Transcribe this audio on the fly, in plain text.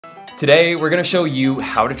Today, we're gonna show you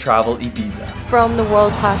how to travel Ibiza. From the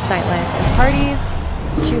world-class nightlife and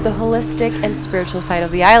parties to the holistic and spiritual side of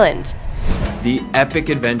the island. The epic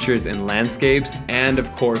adventures and landscapes, and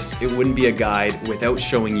of course, it wouldn't be a guide without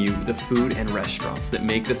showing you the food and restaurants that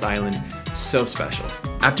make this island so special.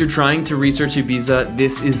 After trying to research Ibiza,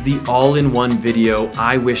 this is the all-in-one video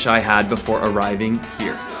I wish I had before arriving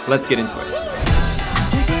here. Let's get into it.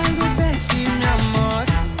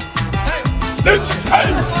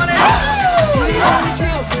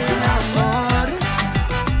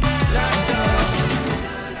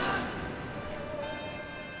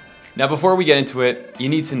 Now before we get into it, you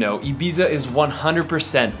need to know Ibiza is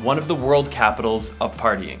 100% one of the world capitals of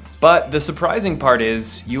partying. But the surprising part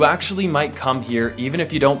is, you actually might come here even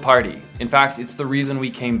if you don't party. In fact, it's the reason we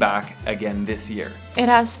came back again this year. It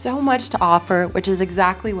has so much to offer, which is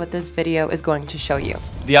exactly what this video is going to show you.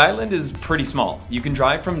 The island is pretty small. You can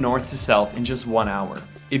drive from north to south in just 1 hour.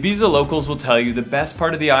 Ibiza locals will tell you the best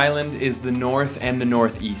part of the island is the north and the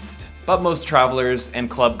northeast. But most travelers and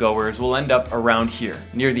club goers will end up around here,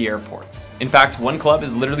 near the airport. In fact, one club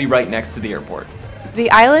is literally right next to the airport. The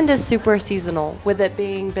island is super seasonal, with it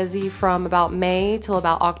being busy from about May till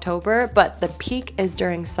about October, but the peak is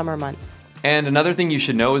during summer months. And another thing you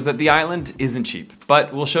should know is that the island isn't cheap,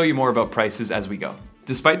 but we'll show you more about prices as we go.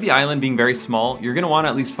 Despite the island being very small, you're gonna want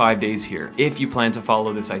at least 5 days here if you plan to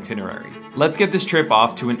follow this itinerary. Let's get this trip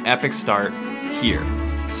off to an epic start here.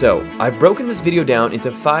 So, I've broken this video down into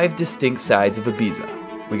 5 distinct sides of Ibiza.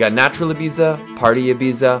 We got natural Ibiza, party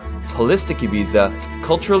Ibiza, holistic Ibiza,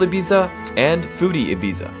 cultural Ibiza, and foodie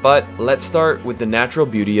Ibiza. But let's start with the natural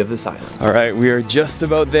beauty of this island. All right, we are just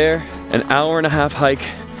about there. An hour-and-a-half hike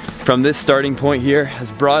from this starting point here has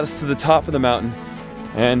brought us to the top of the mountain.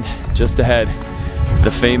 And just ahead,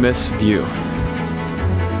 the famous view.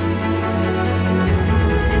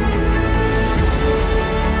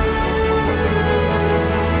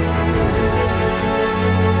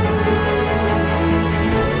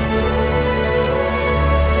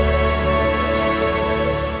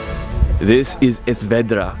 This is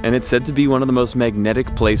Esvedra, and it's said to be one of the most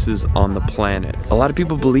magnetic places on the planet. A lot of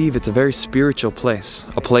people believe it's a very spiritual place,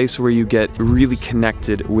 a place where you get really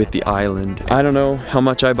connected with the island. I don't know how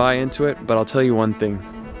much I buy into it, but I'll tell you one thing.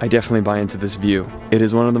 I definitely buy into this view. It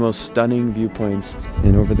is one of the most stunning viewpoints.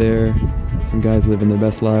 And over there, some guys living their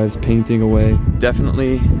best lives, painting away.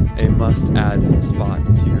 Definitely a must-add spot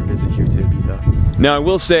to your visit here to Ibiza. Now I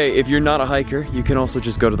will say, if you're not a hiker, you can also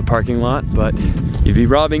just go to the parking lot, but you'd be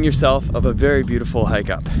robbing yourself of a very beautiful hike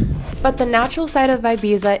up. But the natural side of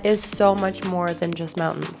Ibiza is so much more than just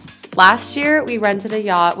mountains. Last year, we rented a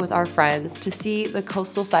yacht with our friends to see the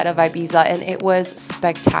coastal side of Ibiza, and it was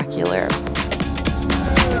spectacular.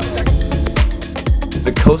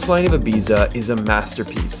 The coastline of Ibiza is a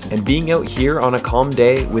masterpiece, and being out here on a calm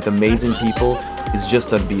day with amazing people is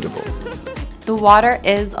just unbeatable. The water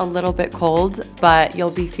is a little bit cold, but you'll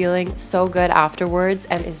be feeling so good afterwards,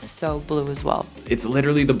 and is so blue as well. It's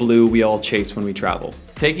literally the blue we all chase when we travel.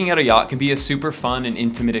 Taking out a yacht can be a super fun and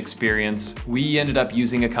intimate experience. We ended up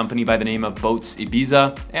using a company by the name of Boats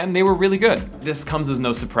Ibiza, and they were really good. This comes as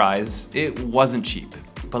no surprise. It wasn't cheap.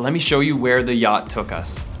 But let me show you where the yacht took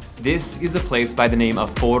us. This is a place by the name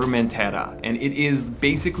of Formentera, and it is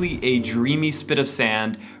basically a dreamy spit of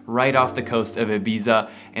sand right off the coast of Ibiza,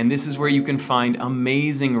 and this is where you can find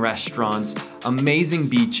amazing restaurants, amazing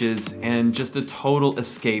beaches, and just a total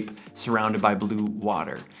escape surrounded by blue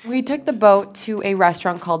water. We took the boat to a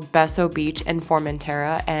restaurant called Beso Beach in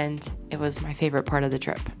Formentera, and it was my favorite part of the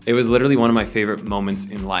trip. It was literally one of my favorite moments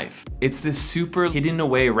in life. It's this super hidden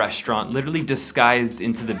away restaurant, literally disguised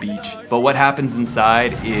into the beach, but what happens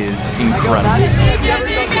inside is incredible.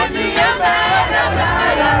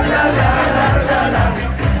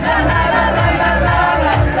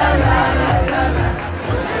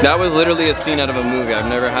 That was literally a scene out of a movie. I've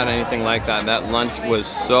never had anything like that. That lunch was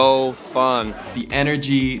so fun. The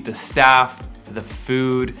energy, the staff, the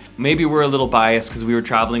food. Maybe we're a little biased because we were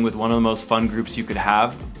traveling with one of the most fun groups you could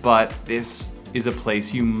have, but this is a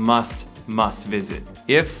place you must visit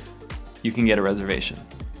if you can get a reservation.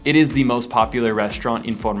 It is the most popular restaurant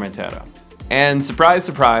in Formentera. And surprise,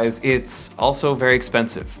 surprise, it's also very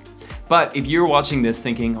expensive. But if you're watching this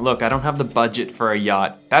thinking, look, I don't have the budget for a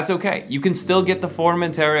yacht, that's okay. You can still get the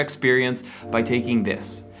Formentera experience by taking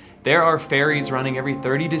this. There are ferries running every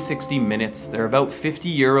 30 to 60 minutes. They're about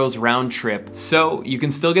 50 euros round trip. So you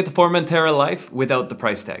can still get the Formentera life without the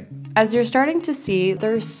price tag. As you're starting to see,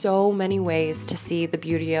 there's so many ways to see the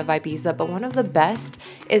beauty of Ibiza, but one of the best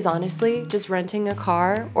is honestly just renting a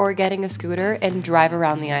car or getting a scooter and drive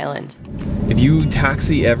around the island. If you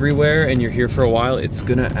taxi everywhere and you're here for a while, it's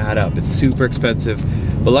gonna add up. It's super expensive.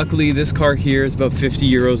 But luckily this car here is about 50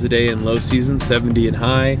 euros a day in low season, 70 in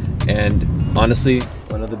high. And honestly,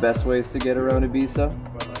 One of the best ways to get around Ibiza?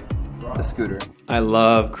 A scooter. I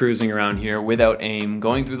love cruising around here without aim,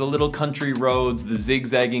 going through the little country roads, the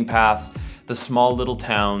zigzagging paths, the small little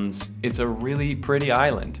towns. It's a really pretty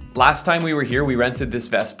island. Last time we were here, we rented this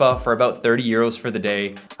Vespa for about 30 euros for the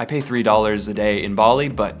day. I pay $3 a day in Bali,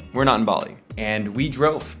 but we're not in Bali. And we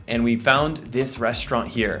drove and we found this restaurant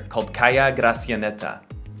here called Calle Gracioneta.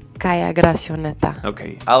 Calle Gracioneta.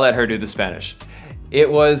 Okay, I'll let her do the Spanish. It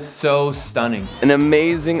was so stunning. An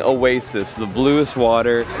amazing oasis. The bluest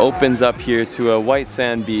water opens up here to a white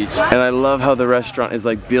sand beach. And I love how the restaurant is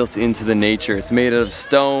like built into the nature. It's made out of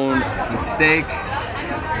stone. Some steak,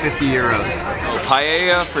 50 euros.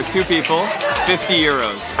 Paella for 2 people, 50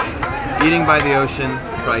 euros. Eating by the ocean,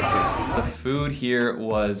 priceless. The food here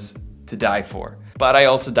was to die for. But I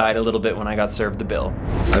also died a little bit when I got served the bill.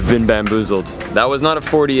 I've been bamboozled. That was not a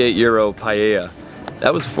 48 euro paella.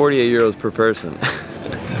 That was 48 euros per person.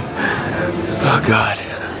 Oh God.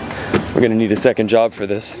 We're gonna need a second job for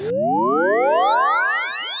this.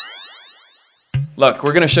 Look,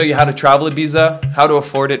 we're gonna show you how to travel Ibiza. How to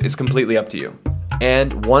afford it is completely up to you.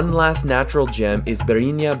 And one last natural gem is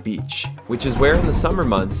Berinha Beach, which is where in the summer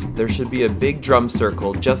months there should be a big drum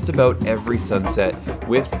circle just about every sunset,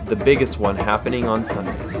 with the biggest one happening on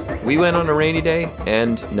Sundays. We went on a rainy day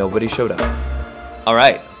and nobody showed up. All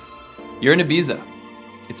right, you're in Ibiza.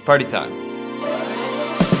 It's party time.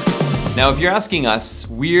 Now, if you're asking us,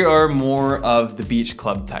 we are more of the beach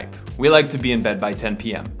club type. We like to be in bed by 10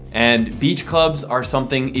 p.m. And beach clubs are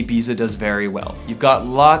something Ibiza does very well. You've got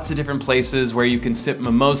lots of different places where you can sip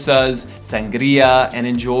mimosas, sangria, and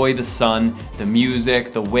enjoy the sun, the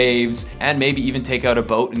music, the waves, and maybe even take out a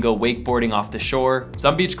boat and go wakeboarding off the shore.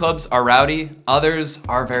 Some beach clubs are rowdy, others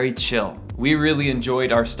are very chill. We really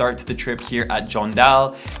enjoyed our start to the trip here at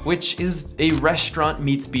Jondal, which is a restaurant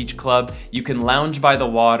meets beach club. You can lounge by the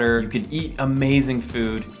water, you can eat amazing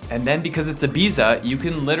food, and then because it's Ibiza, you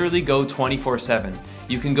can literally go 24/7.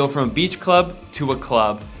 You can go from a beach club to a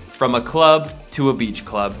club, from a club to a beach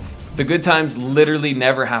club. The good times literally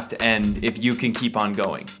never have to end if you can keep on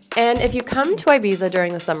going. And if you come to Ibiza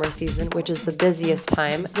during the summer season, which is the busiest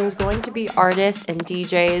time, there's going to be artists and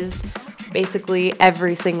DJs basically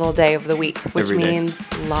every single day of the week, which means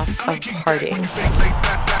lots of partying.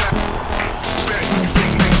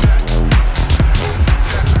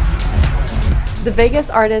 The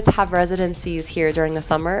biggest artists have residencies here during the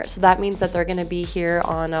summer, so that means that they're going to be here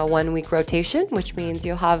on a 1-week rotation, which means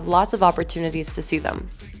you'll have lots of opportunities to see them.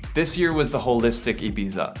 This year was the holistic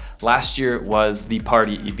Ibiza. Last year was the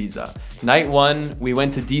party Ibiza. Night 1, we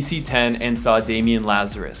went to DC10 and saw Damien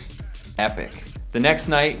Lazarus. Epic. The next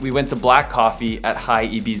night, we went to Black Coffee at High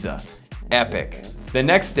Ibiza. Epic. The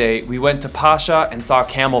next day, we went to Pasha and saw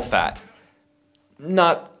Camel Fat.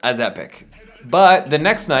 Not as epic. But the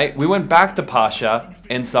next night, we went back to Pasha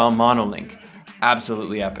and saw Monolink.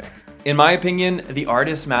 Absolutely epic. In my opinion, the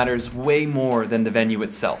artist matters way more than the venue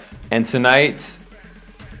itself. And tonight,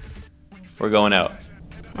 we're going out.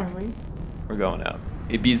 Are we? We're going out.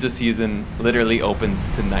 Ibiza season literally opens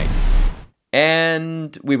tonight.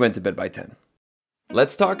 And we went to bed by 10.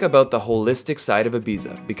 Let's talk about the holistic side of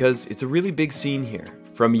Ibiza, because it's a really big scene here.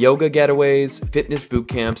 From yoga getaways, fitness boot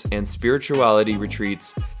camps, and spirituality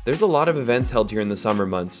retreats, there's a lot of events held here in the summer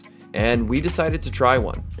months, and we decided to try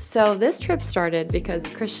one. So this trip started because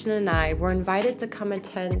Christian and I were invited to come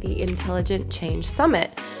attend the Intelligent Change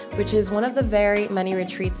Summit, which is one of the very many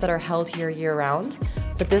retreats that are held here year-round,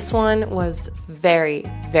 but this one was very,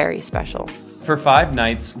 very special. For 5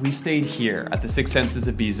 nights, we stayed here at the Six Senses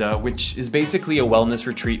Ibiza, which is basically a wellness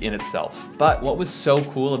retreat in itself. But what was so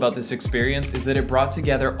cool about this experience is that it brought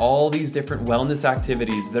together all these different wellness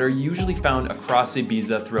activities that are usually found across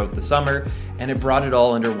Ibiza throughout the summer, and it brought it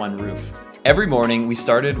all under one roof. Every morning, we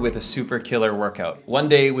started with a super killer workout. One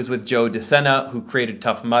day was with Joe DeSena, who created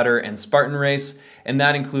Tough Mudder and Spartan Race, and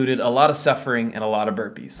that included a lot of suffering and a lot of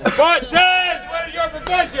burpees. Spartans, what is your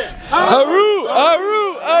profession? Aru!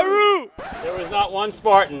 Aru! Aru! There was not one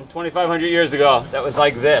Spartan 2,500 years ago that was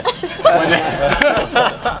like this.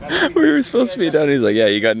 We were supposed to be done. He's like, yeah,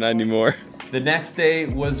 you got 90 more. The next day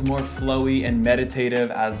was more flowy and meditative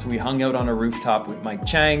as we hung out on a rooftop with Mike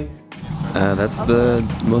Chang. That's the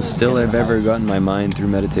most still I've ever gotten my mind through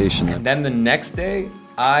meditation. And then the next day,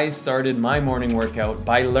 I started my morning workout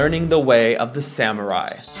by learning the way of the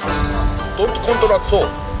samurai. Don't control soul.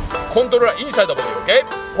 Control inside the body, okay?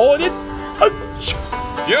 Hold it.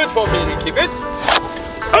 Beautiful feeling, keep it.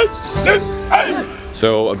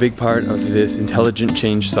 So a big part of this Intelligent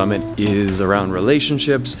Change Summit is around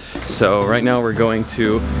relationships. So right now we're going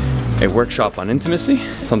to a workshop on intimacy,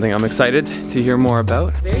 something I'm excited to hear more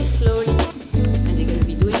about. Very slowly, and they're gonna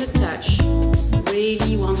be doing the touch.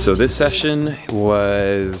 Really want. So this session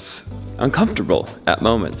was uncomfortable at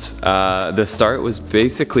moments. The start was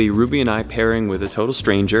basically Ruby and I pairing with a total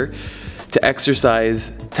stranger to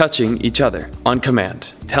exercise touching each other on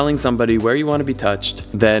command, telling somebody where you want to be touched.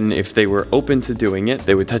 Then if they were open to doing it,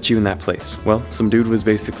 they would touch you in that place. Well, some dude was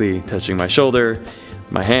basically touching my shoulder,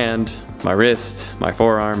 my hand, my wrist, my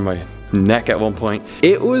forearm, my neck at one point.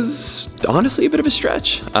 It was honestly a bit of a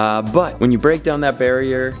stretch, but when you break down that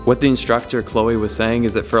barrier, what the instructor Chloe was saying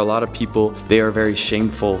is that for a lot of people, they are very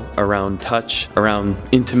shameful around touch, around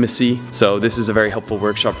intimacy. So this is a very helpful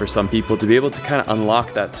workshop for some people to be able to kind of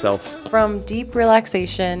unlock that self. From deep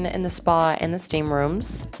relaxation in the spa and the steam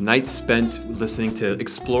rooms, Nights spent listening to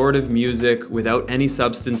explorative music without any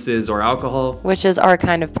substances or alcohol, which is our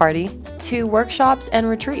kind of party, to workshops and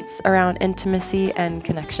retreats around intimacy and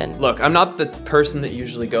connection. Look, I'm not the person that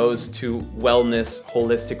usually goes to wellness,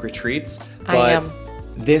 holistic retreats, but I am.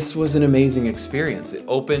 This was an amazing experience. It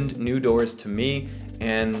opened new doors to me,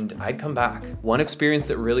 and I'd come back. One experience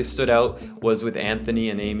that really stood out was with Anthony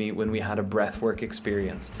and Amy when we had a breathwork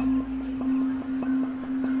experience.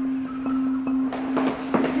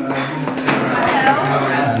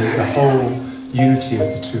 The whole unity of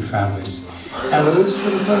the two families. Elbows for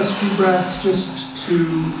the first few breaths, just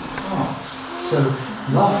two hearts. So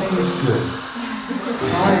laughing is good,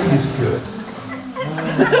 crying is good.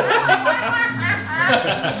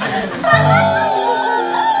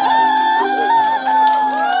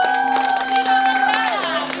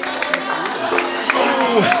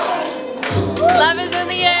 Love is in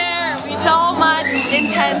the air. So much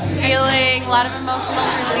intense feeling, a lot of emotional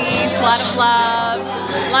release, a lot of love,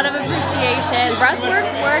 a lot of appreciation. Breathwork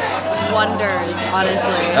works wonders,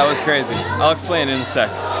 honestly. That was crazy. I'll explain in a sec.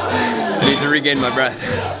 I need to regain my breath.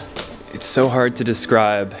 It's so hard to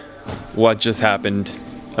describe what just happened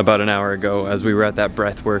about an hour ago as we were at that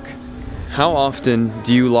breath work. How often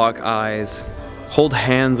do you lock eyes, hold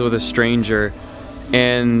hands with a stranger,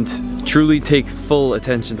 and truly take full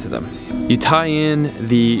attention to them? You tie in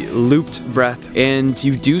the looped breath and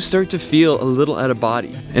you do start to feel a little out of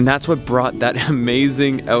body. And that's what brought that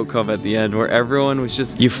amazing outcome at the end, where everyone was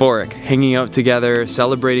just euphoric, hanging out together,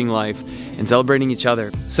 celebrating life, and celebrating each other.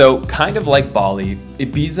 So kind of like Bali,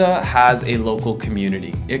 Ibiza has a local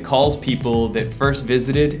community. It calls people that first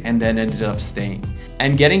visited and then ended up staying.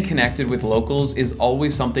 And getting connected with locals is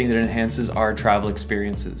always something that enhances our travel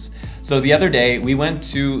experiences. So the other day, we went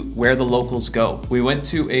to where the locals go. We went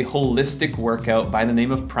to a holistic workout by the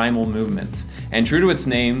name of Primal Movements. And true to its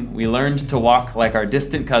name, we learned to walk like our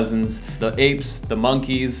distant cousins, the apes, the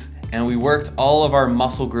monkeys, and we worked all of our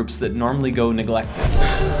muscle groups that normally go neglected.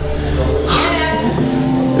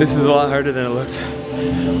 This is a lot harder than it looks.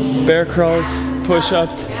 Bear crawls,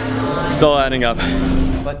 push-ups, it's all adding up.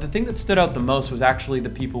 But the thing that stood out the most was actually the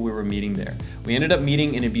people we were meeting there. We ended up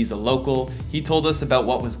meeting an Ibiza local. He told us about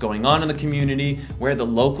what was going on in the community, where the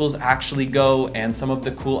locals actually go, and some of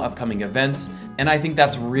the cool upcoming events. And I think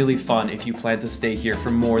that's really fun if you plan to stay here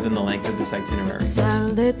for more than the length of this itinerary.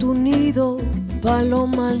 Sal de tu nido,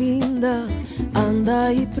 paloma linda,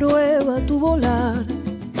 anda y prueba tu volar.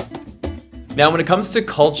 Now, when it comes to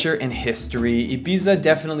culture and history, Ibiza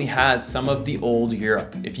definitely has some of the old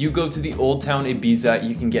Europe. If you go to the old town Ibiza,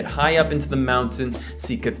 you can get high up into the mountain,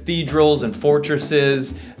 see cathedrals and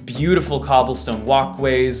fortresses, beautiful cobblestone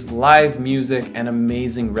walkways, live music, and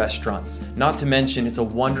amazing restaurants. Not to mention, it's a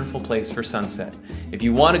wonderful place for sunset. If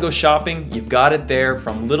you want to go shopping, you've got it there,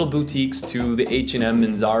 from little boutiques to the H&M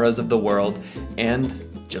and Zara's of the world, and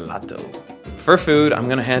gelato. For food, I'm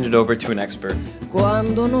gonna hand it over to an expert.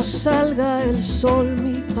 Cuando nos salga el sol,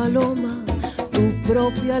 mi paloma, tu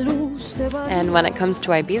propia luz te va. And when it comes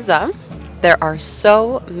to Ibiza, there are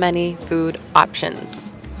so many food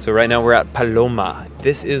options. So right now we're at Paloma.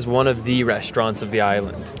 This is one of the restaurants of the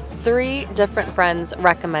island. 3 different friends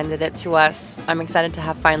recommended it to us. I'm excited to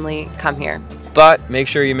have finally come here. But make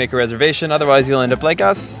sure you make a reservation, otherwise you'll end up like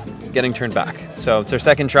us, getting turned back. So it's our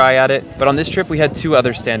second try at it. But on this trip we had 2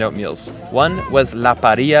 other standout meals. One was La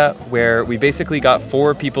Parrilla, where we basically got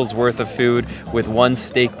 4 people's worth of food with 1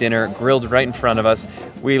 steak dinner grilled right in front of us.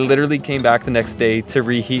 We literally came back the next day to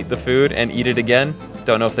reheat the food and eat it again.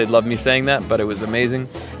 Don't know if they'd love me saying that, but it was amazing.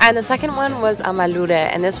 And the second one was Amalure,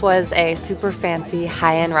 and this was a super fancy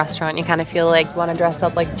high-end restaurant. You kind of feel like you want to dress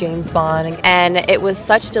up like James Bond. And it was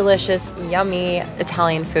such delicious, yummy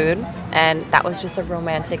Italian food. And that was just a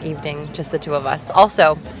romantic evening, just the two of us.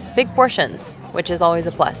 Also, big portions, which is always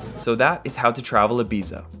a plus. So that is how to travel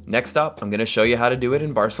Ibiza. Next up, I'm going to show you how to do it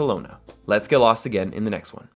in Barcelona. Let's get lost again in the next one.